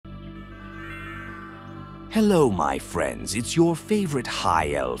Hello, my friends. It's your favorite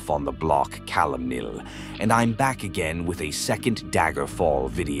high elf on the block, Calamnil, and I'm back again with a second Daggerfall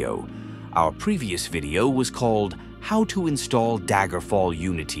video. Our previous video was called How to Install Daggerfall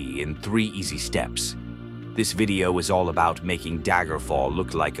Unity in 3 Easy Steps. This video is all about making Daggerfall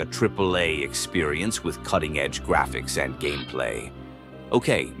look like a AAA experience with cutting-edge graphics and gameplay.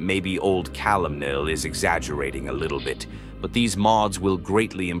 Okay, maybe old Calamnil is exaggerating a little bit, but these mods will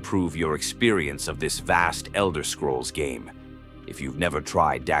greatly improve your experience of this vast Elder Scrolls game. If you've never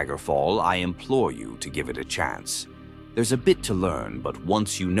tried Daggerfall, I implore you to give it a chance. There's a bit to learn, but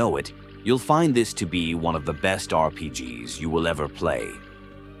once you know it, you'll find this to be one of the best RPGs you will ever play.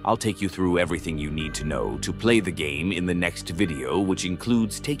 I'll take you through everything you need to know to play the game in the next video, which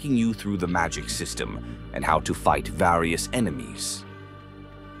includes taking you through the magic system and how to fight various enemies.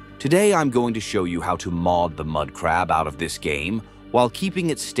 Today I'm going to show you how to mod the mud crab out of this game while keeping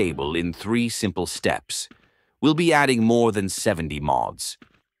it stable in 3 simple steps. We'll be adding more than 70 mods.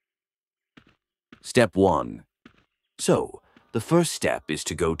 Step 1. So, the first step is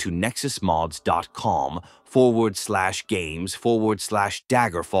to go to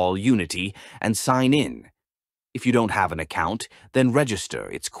nexusmods.com/games/Daggerfall Unity and sign in. If you don't have an account, then register.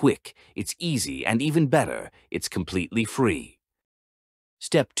 It's quick, it's easy, and even better, it's completely free.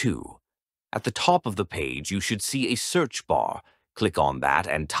 Step 2. At the top of the page, you should see a search bar. Click on that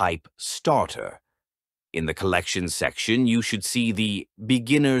and type Starter. In the Collections section, you should see the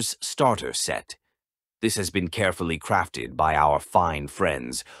Beginner's Starter Set. This has been carefully crafted by our fine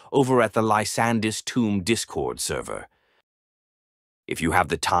friends over at the Lysandis Tomb Discord server. If you have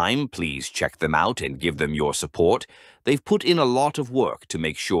the time, please check them out and give them your support. They've put in a lot of work to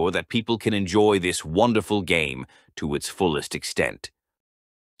make sure that people can enjoy this wonderful game to its fullest extent.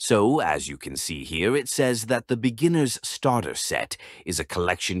 So, as you can see here, it says that the Beginner's Starter Set is a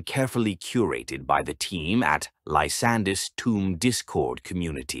collection carefully curated by the team at Lysandis Tomb Discord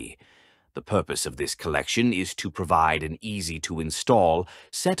community. The purpose of this collection is to provide an easy-to-install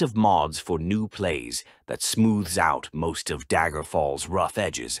set of mods for new plays that smooths out most of Daggerfall's rough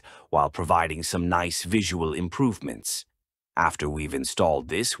edges while providing some nice visual improvements. After we've installed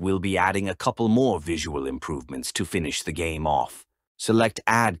this, we'll be adding a couple more visual improvements to finish the game off. Select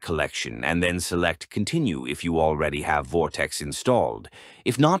Add Collection and then select Continue if you already have Vortex installed.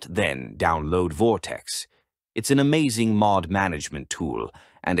 If not, then download Vortex. It's an amazing mod management tool,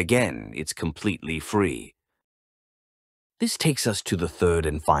 and again, it's completely free. This takes us to the third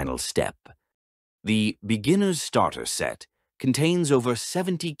and final step. The Beginner's Starter Set contains over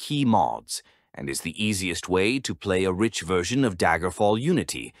 70 key mods and is the easiest way to play a rich version of Daggerfall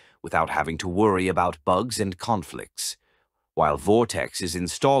Unity without having to worry about bugs and conflicts. While Vortex is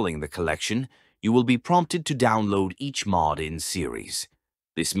installing the collection, you will be prompted to download each mod in series.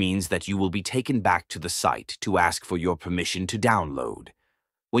 This means that you will be taken back to the site to ask for your permission to download.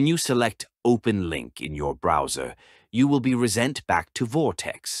 When you select Open Link in your browser, you will be resent back to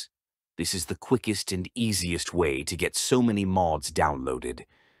Vortex. This is the quickest and easiest way to get so many mods downloaded.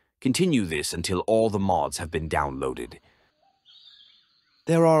 Continue this until all the mods have been downloaded.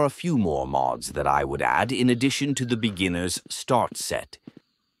 There are a few more mods that I would add in addition to the Beginner's Start Set.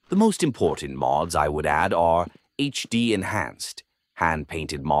 The most important mods I would add are HD Enhanced,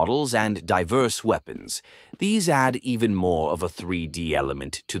 hand-painted models, and diverse weapons. These add even more of a 3D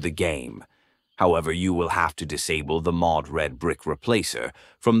element to the game. However, you will have to disable the mod Red Brick Replacer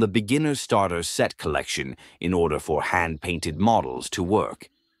from the Beginner Starter Set collection in order for hand-painted models to work.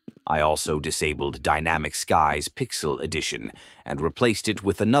 I also disabled Dynamic Skies Pixel Edition and replaced it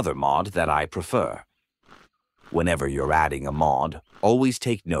with another mod that I prefer. Whenever you're adding a mod, always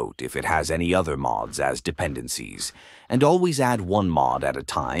take note if it has any other mods as dependencies, and always add one mod at a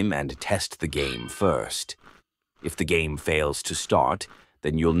time and test the game first. If the game fails to start,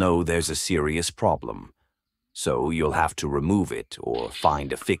 then you'll know there's a serious problem. So you'll have to remove it or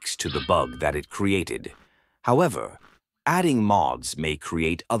find a fix to the bug that it created. However, adding mods may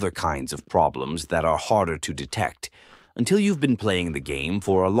create other kinds of problems that are harder to detect until you've been playing the game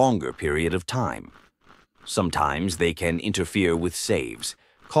for a longer period of time. Sometimes they can interfere with saves,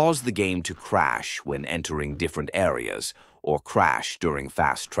 cause the game to crash when entering different areas, or crash during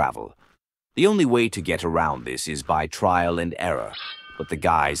fast travel. The only way to get around this is by trial and error, but the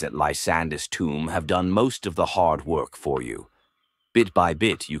guys at Lysandis Tomb have done most of the hard work for you. Bit by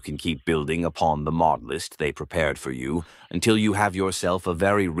bit, you can keep building upon the mod list they prepared for you until you have yourself a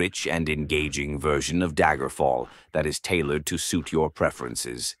very rich and engaging version of Daggerfall that is tailored to suit your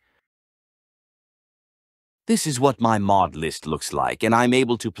preferences. This is what my mod list looks like, and I'm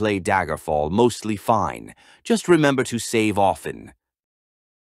able to play Daggerfall mostly fine. Just remember to save often.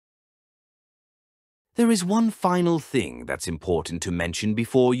 There is one final thing that's important to mention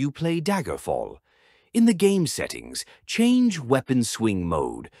before you play Daggerfall. In the game settings, change weapon swing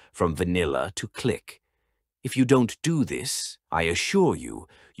mode from vanilla to click. If you don't do this, I assure you,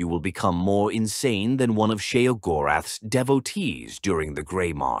 you will become more insane than one of Sheogorath's devotees during the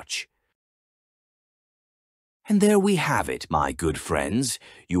Grey March. And there we have it, my good friends.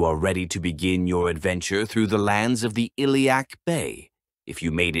 You are ready to begin your adventure through the lands of the Iliac Bay. If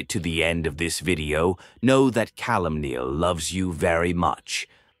you made it to the end of this video, know that Calamneal loves you very much.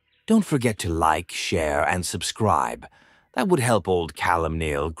 Don't forget to like, share, and subscribe. That would help old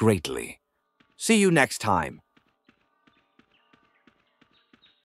Calamneal greatly. See you next time.